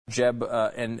Jeb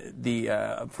and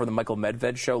the for the Michael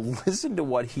Medved show. Listen to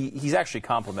what he's actually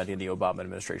complimenting the Obama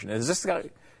administration. Is this the guy?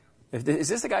 Is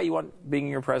this the guy you want being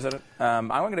your president? I'm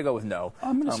going to go with no.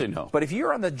 I'm going to say no. But if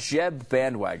you're on the Jeb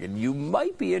bandwagon, you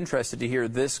might be interested to hear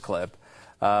this clip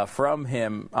from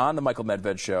him on the Michael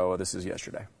Medved show. This is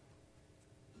yesterday.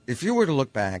 If you were to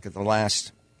look back at the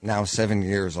last now 7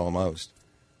 years almost,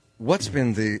 what's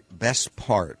been the best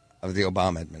part of the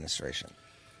Obama administration?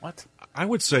 What? I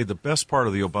would say the best part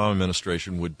of the Obama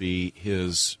administration would be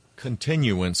his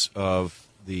continuance of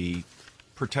the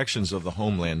protections of the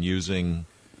homeland using,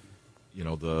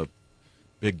 the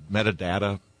big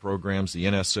metadata programs, the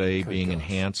NSA being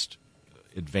enhanced,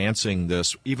 advancing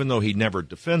this. Even though he never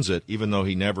defends it, even though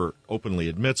he never openly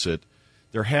admits it,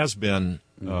 there has been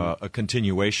a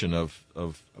continuation of a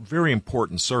very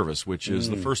important service, which is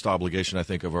the first obligation, I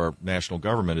think, of our national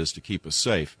government is to keep us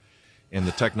safe. And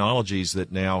the technologies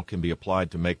that now can be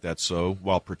applied to make that so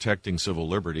while protecting civil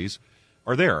liberties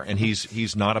are there. And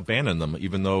he's not abandoned them,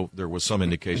 even though there was some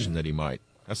indication that he might.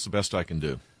 That's the best I can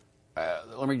do.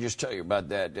 Let me just tell you about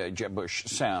that Jeb Bush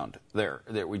sound there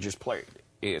that we just played.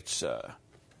 It's,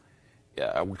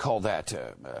 I would call that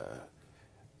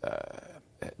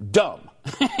dumb.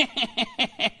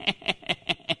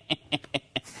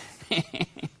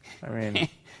 I mean,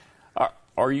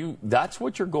 are you? That's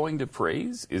what you're going to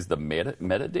praise? Is the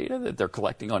metadata that they're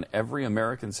collecting on every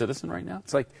American citizen right now?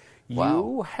 it's like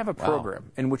you have a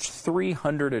program in which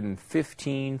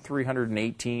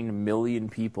 318 million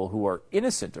people who are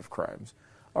innocent of crimes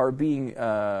are being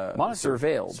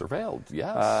surveilled. Surveilled,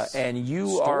 yes. And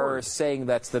you are saying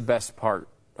that's the best part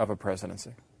of a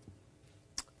presidency.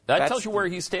 That tells you where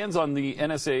he stands on the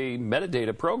NSA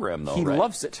metadata program, though, He right?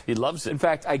 loves it. He loves it. In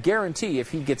fact, I guarantee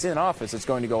if he gets in office, it's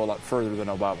going to go a lot further than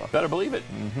Obama. Better believe it.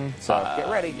 So get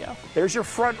ready. Yeah. There's your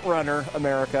front runner,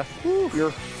 America.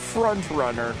 Your front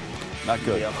runner. Not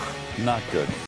good. Not good.